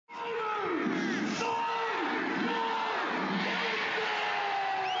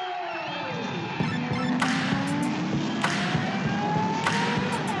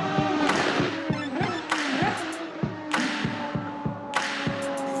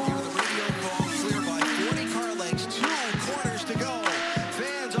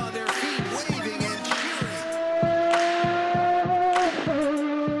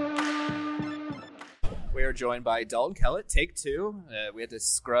joined by Dalton, Kellet, take two. We had to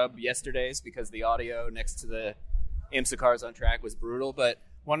scrub yesterday's because the audio next to the IMSA Cars on Track was brutal, but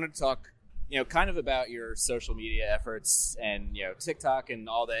wanted to talk, kind of about your social media efforts and, TikTok and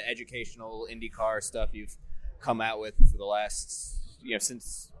all the educational IndyCar stuff you've come out with for the last,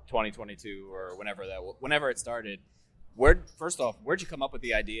 since 2022 or whenever it started. First off, where'd you come up with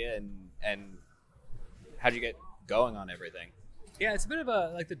the idea and how'd you get going on everything? Yeah, it's a bit of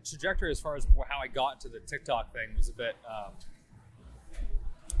the trajectory as far as how I got to the TikTok thing was a bit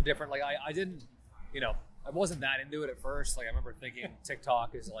different. Like I didn't, I wasn't that into it at first. Like I remember thinking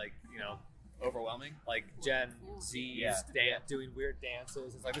TikTok is overwhelming. Like Gen Z is doing weird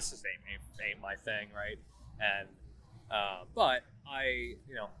dances. It's like, this just ain't my thing, right? And but I,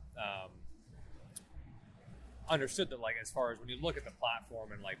 understood that, like, as far as when you look at the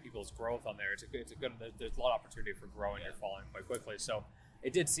platform and like people's growth on there, there's a lot of opportunity for growing your following quite quickly. So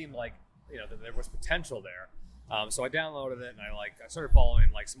it did seem like that there was potential there. So I downloaded it and I started following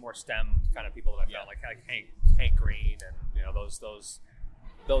like some more STEM kind of people that I found, like Hank Green and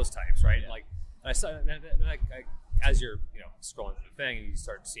those types, right? Yeah. And I started, as you're scrolling through the thing, you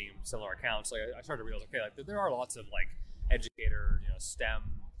start seeing similar accounts. Like I started to realize, there are lots of like educator,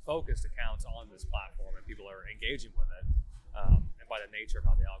 STEM focused accounts on this platform, and people are engaging with it. And by the nature of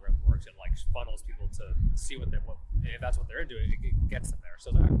how the algorithm works, it like funnels people to see if that's what they're doing, it gets them there. So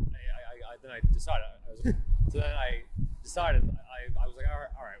I decided. I was like,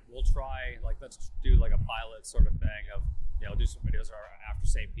 all right, we'll try. Like, let's do like a pilot sort of thing of do some videos after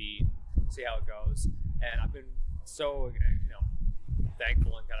St. Pete, see how it goes. And I've been so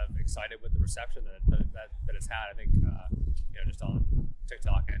thankful and kind of excited with the reception that it's had. I think just on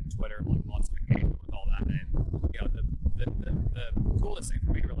TikTok and Twitter, like lots of engagement with all that. And the coolest thing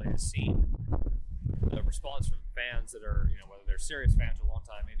for me really is seeing the response from fans that are whether they're serious fans or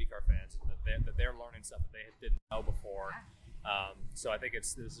long-time IndyCar fans, and that they're learning stuff that they didn't know before. So I think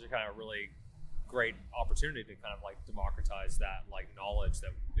this is a kind of really great opportunity to kind of like democratize that like knowledge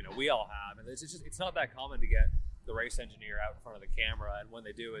that we all have, and it's not that common to get the race engineer out in front of the camera, and when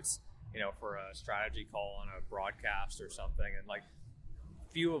they do, it's for a strategy call on a broadcast or something, and like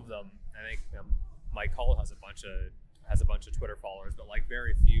few of them. I think Mike Hull has a bunch of Twitter followers, but like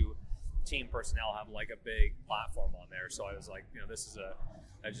very few team personnel have like a big platform on there. So I was like,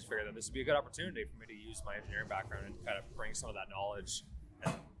 I just figured that this would be a good opportunity for me to use my engineering background and kind of bring some of that knowledge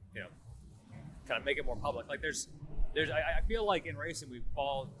and kind of make it more public. Like I feel like in racing we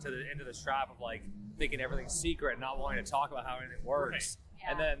fall into this trap of like thinking everything's secret and not wanting to talk about how anything works. Right.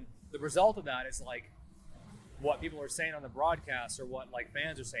 Yeah. And then the result of that is like what people are saying on the broadcast or what like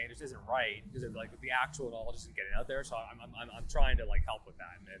fans are saying just isn't right, because like the actual knowledge isn't getting out there. So I'm trying to like help with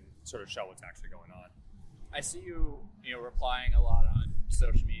that and sort of show what's actually going on. I see you replying a lot on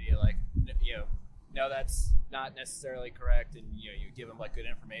social media, like no, that's not necessarily correct, and you give them like good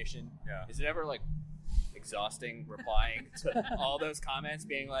information. Yeah. Is it ever like exhausting replying to all those comments,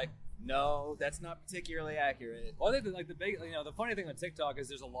 being like, no, that's not particularly accurate? Well, I think like the big, the funny thing on TikTok is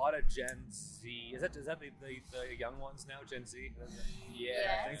there's a lot of Gen Z. Is that the young ones now? Gen Z?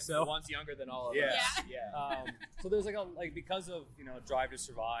 Yeah, I think so. The ones younger than all of us. Yeah. So there's because of Drive to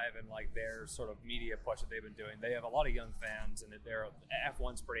Survive and like their sort of media push that they've been doing, they have a lot of young fans, and their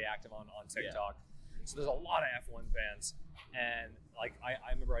F1's pretty active on TikTok. Yeah. So there's a lot of F1 fans, and like I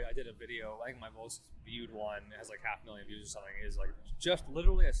remember I did a video. I think my most viewed one has like 500,000 views or something. Is like just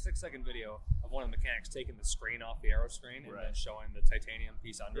literally a 6-second video of one of the mechanics taking the screen off the aero screen and then showing the titanium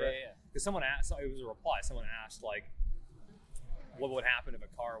piece under it. Yeah. Because someone asked, it was a reply. Someone asked like, what would happen if a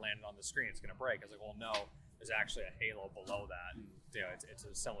car landed on the screen? It's going to break. I was like, well, no. There's actually a halo below that, and it's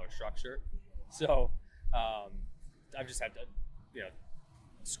a similar structure. So I've just had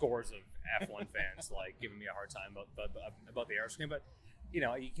scores of F1 fans like giving me a hard time about the air screen, but you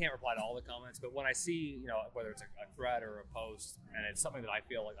can't reply to all the comments. But when I see whether it's a thread or a post, and it's something that I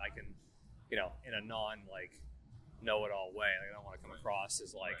feel like I can in a non like know-it-all way, like I don't want to come across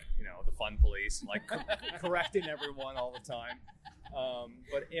as like the fun police and like correcting everyone all the time.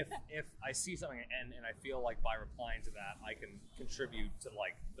 But if I see something and I feel like by replying to that I can contribute to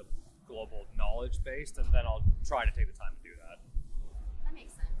like the global knowledge base, and then I'll try to take the time to do that. That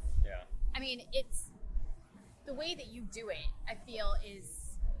makes sense. Yeah. I mean, it's the way that you do it, I feel,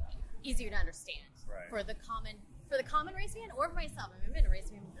 is easier to understand for the common race fan, or for myself. I mean, I've been a race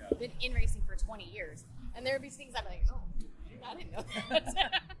fan, been in racing for 20 years, and there would be things I'm like, oh, I didn't know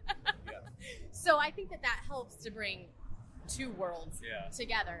that. So I think that helps to bring two worlds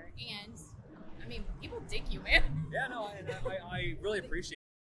together, and I mean, people dig you, man. Yeah, no, I really appreciate it.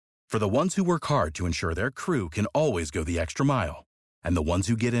 For the ones who work hard to ensure their crew can always go the extra mile, and the ones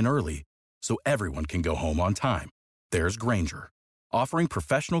who get in early so everyone can go home on time. There's Grainger, offering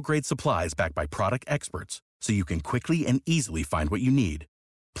professional-grade supplies backed by product experts so you can quickly and easily find what you need.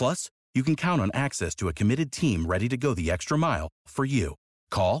 Plus, you can count on access to a committed team ready to go the extra mile for you.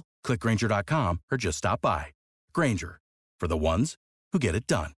 Call, click Grainger.com, or just stop by. Grainger, for the ones who get it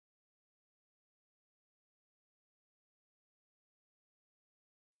done.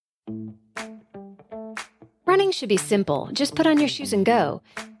 Running should be simple. Just put on your shoes and go.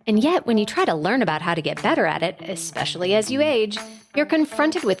 And yet, when you try to learn about how to get better at it, especially as you age, you're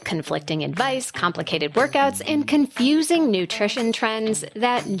confronted with conflicting advice, complicated workouts, and confusing nutrition trends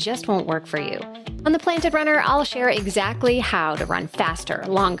that just won't work for you. On The Planted Runner, I'll share exactly how to run faster,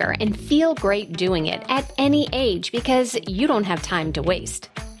 longer, and feel great doing it at any age because you don't have time to waste.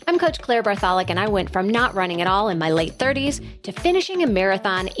 I'm Coach Claire Bartholic, and I went from not running at all in my late 30s to finishing a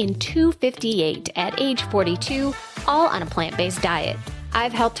marathon in 2:58 at age 42, all on a plant-based diet.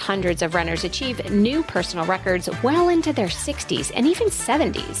 I've helped hundreds of runners achieve new personal records well into their 60s and even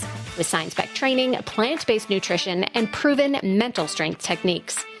 70s with science-backed training, plant-based nutrition, and proven mental strength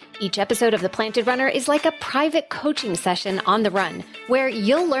techniques. Each episode of The Planted Runner is like a private coaching session on the run, where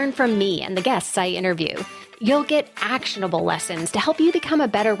you'll learn from me and the guests I interview. You'll get actionable lessons to help you become a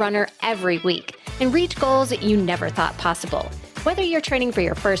better runner every week and reach goals you never thought possible. Whether you're training for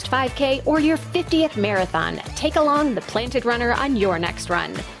your first 5K or your 50th marathon, take along The Planted Runner on your next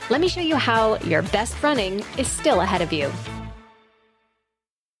run. Let me show you how your best running is still ahead of you.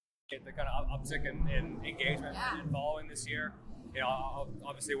 The kind of uptick in engagement and following this year.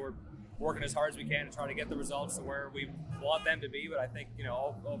 Obviously we're working as hard as we can to try to get the results to where we want them to be, but I think,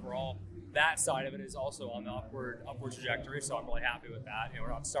 overall, that side of it is also on the upward trajectory, so I'm really happy with that.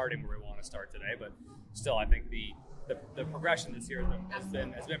 We're not starting where we want to start today, but still, I think the progression this year has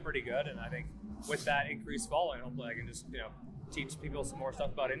been pretty good, and I think with that increased following, hopefully I can just teach people some more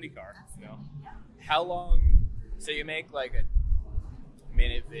stuff about IndyCar. How long? So you make like a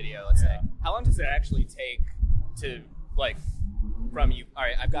minute video, let's say. How long does it actually take to from you? All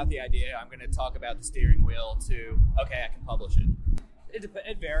right, I've got the idea. I'm going to talk about the steering wheel to okay, I can publish it.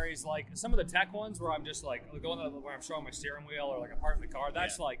 It varies. Like some of the tech ones where I'm just like going where I'm showing my steering wheel or like a part of the car,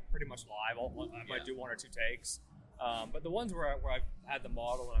 that's like pretty much live. I might do one or two takes. But the ones where I've had the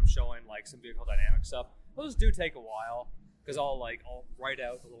model and I'm showing like some vehicle dynamic stuff, those do take a while because I'll write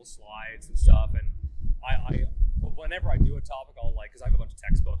out the little slides and stuff. And I whenever I do a topic, I'll because I have a bunch of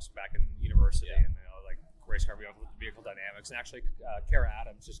textbooks back in university and race car vehicle dynamics. And actually, Kara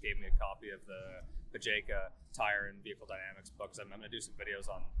Adams just gave me a copy of the Jaka tire and vehicle dynamics book because I'm going to do some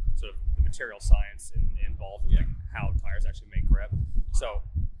videos on sort of the material science involved in how tires actually make grip. So,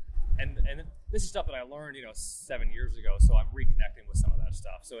 and this is stuff that I learned 7 years ago. So I'm reconnecting with some of that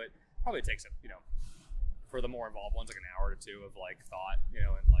stuff. So it probably takes for the more involved ones like an hour or two of thought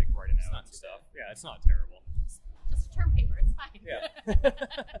and writing out and stuff. Yeah, it's not terrible. Just a term paper, it's fine. Yeah.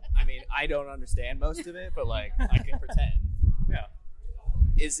 I mean, I don't understand most of it, but I can pretend. Yeah.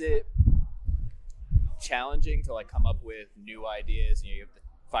 Is it challenging to come up with new ideas? You have the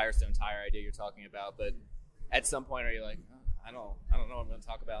Firestone tire idea you're talking about, but at some point are you like, oh, I don't know what I'm going to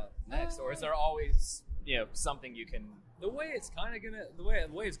talk about next, or is there always something you can? The way it's kind of the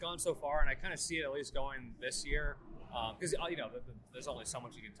way it's gone so far, and I kind of see it at least going this year, because there's only so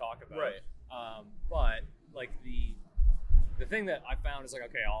much you can talk about. Right. But the thing that I found is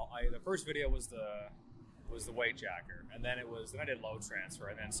the first video was the weight jacker, and then I did load transfer,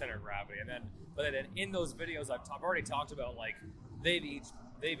 and then center of gravity, but then in those videos I've already talked about they've each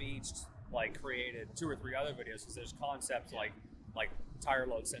created 2 or 3 other videos because there's concepts like tire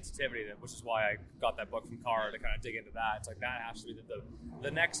load sensitivity, which is why I got that book from Carr to kind of dig into that. It's that has to be the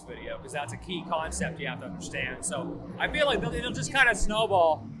next video because that's a key concept you have to understand. So I feel like it'll just kind of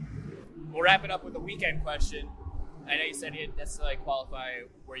snowball. We'll wrap it up with a weekend question. I know you said you didn't necessarily qualify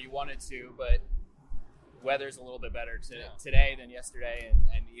where you wanted to, but weather's a little bit better today than yesterday,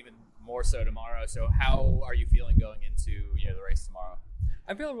 and even more so tomorrow. So how are you feeling going into the race tomorrow?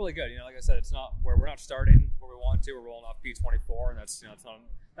 I'm feeling really good. Like I said, it's not where we're not starting where we want to. We're rolling off P24, and that's it's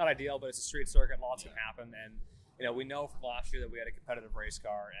not ideal, but it's a street circuit. Lots can happen, and we know from last year that we had a competitive race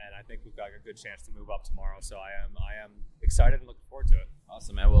car, and I think we've got a good chance to move up tomorrow. So I am excited and looking forward to it.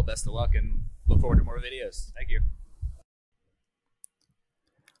 Awesome, man. Well, best of luck, and look forward to more videos. Thank you.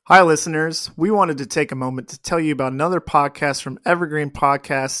 Hi, listeners. We wanted to take a moment to tell you about another podcast from Evergreen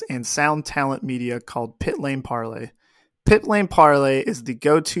Podcasts and Sound Talent Media called Pit Lane Parlay. Pit Lane Parlay is the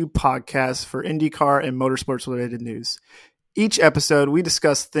go-to podcast for IndyCar and motorsports-related news. Each episode, we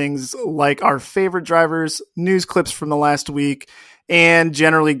discuss things like our favorite drivers, news clips from the last week, and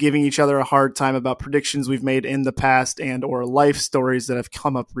generally giving each other a hard time about predictions we've made in the past and or life stories that have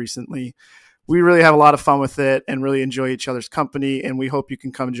come up recently. We really have a lot of fun with it and really enjoy each other's company, and we hope you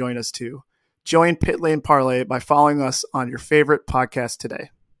can come join us too. Join Pit Lane Parlay by following us on your favorite podcast today.